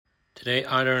Today,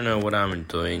 I don't know what I'm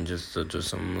doing, just to do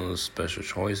some special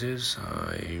choices.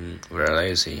 I'm very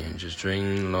lazy and just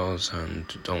drink lots and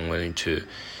don't willing to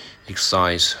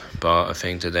exercise. But I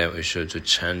think today we should to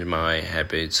change my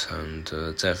habits and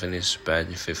definitely it's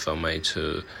benefit for me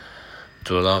to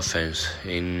do a lot of things.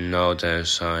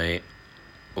 Nowadays, I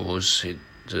was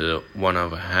the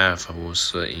 1.5 I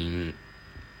was in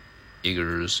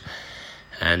Eagles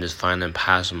and finally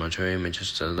pass my dream and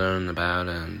just learn about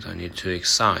it, and I need to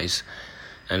exercise.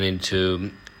 I need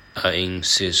to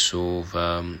insist of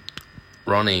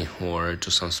running or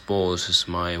do some sports is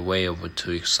my way of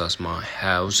to exercise my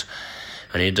health.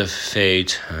 I need to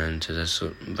fit, and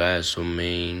that's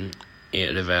mean it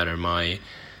elevate my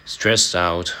stress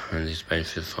out, and it's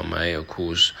benefit for me, of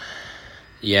course.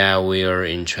 Yeah, we are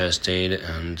interested,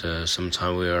 and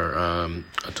sometimes we are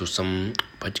do some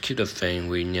particular thing.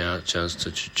 We need just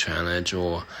to challenge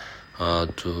or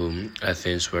to I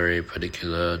think it's very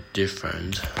particular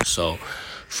different. So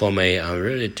for me, I'm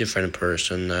really different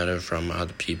person from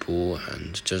other people,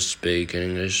 and just speak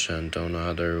English and don't know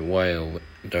other way of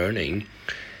learning.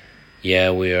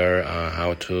 Yeah, we are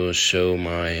how to show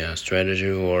my strategy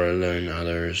or learn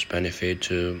others benefit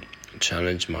to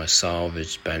challenge myself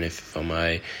is benefit for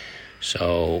me.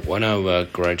 So when I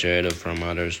graduated from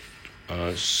others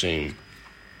thing,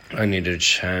 I need to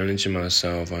challenge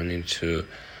myself. I need to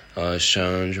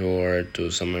challenge or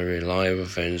do some reliable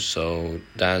things. So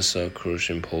that's a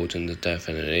crucial important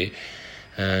definitely.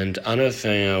 And another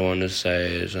thing I want to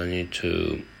say is I need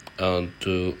to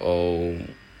do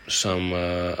some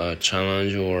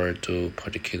challenge or do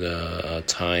particular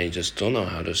time. Just don't know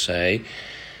how to say.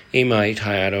 In my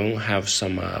time, I don't have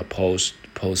some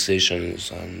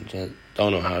positions and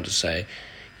don't know how to say.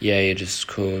 Yeah, it is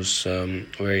cause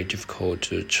very difficult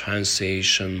to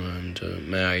transition and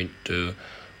may I do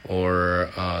or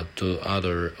do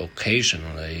other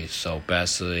occasionally. So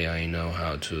basically, I know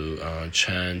how to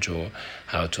change or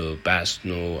how to best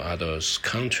know others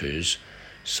countries.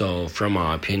 So from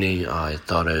my opinion, I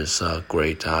thought it's a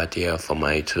great idea for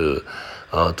me to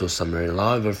do some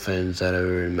reliable things that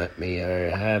will make me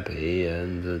very happy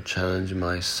and challenge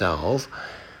myself.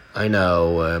 I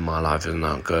know my life is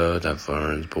not good, it's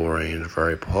boring,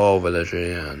 very poor village,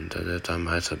 and that time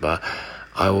but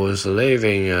I was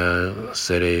living in a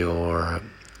city or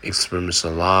experience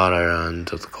a lot and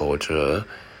the culture.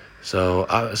 So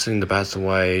I think the best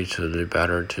way to do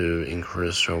better to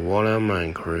increase your volume,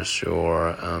 increase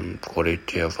your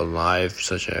quality of life,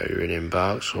 such as reading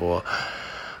books or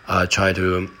try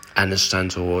to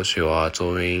understand what you are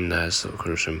doing. That's a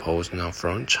crucial important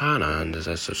from China, and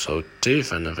that's so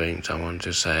different things I want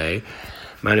to say.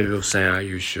 Many people say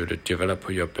you should develop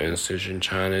your business in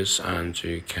China and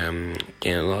you can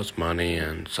gain a lot of money,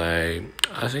 and say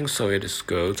I think so it is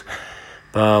good.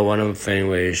 But one of the things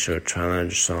we should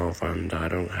challenge ourselves, and I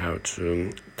don't have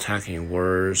to talk in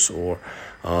words or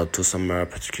to some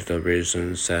particular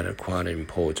reasons that are quite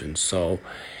important. So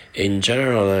in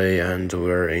generally, and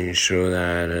we're ensure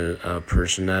that a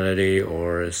personality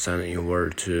or sending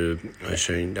word to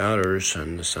showing others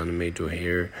and send me to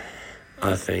hear,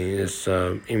 I think it's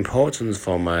important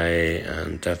for me,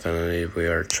 and definitely we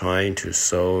are trying to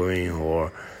solving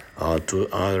or do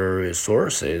other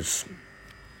resources.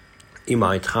 In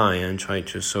my time, I'm trying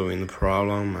to solving the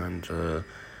problem and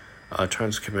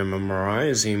trying to keep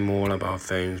memorizing more about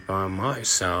things by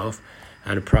myself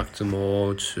and practice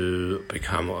more to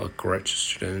become a great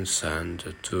student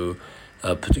and to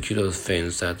particular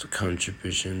things that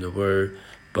contribution in the world.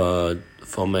 But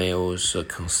for me, it was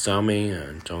consuming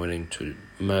and willing to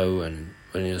move and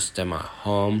willing to stay at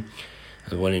home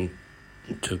and willing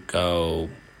to go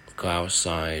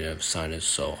outside. Outside is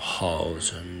so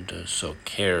hot and so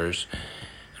cares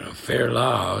and I fear a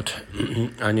lot.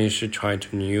 I need to try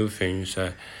to new things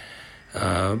that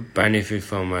benefit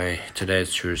from my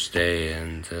today's Tuesday,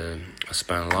 and I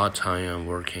spend a lot of time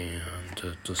working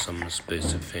and do some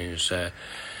specific things that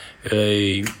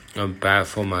really bad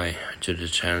for my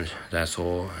chance. That's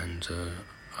all, and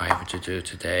I have to do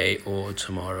today or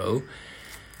tomorrow.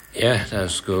 Yeah,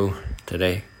 that's good.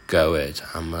 Today, go it.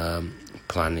 I'm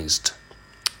planist.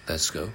 Let's go.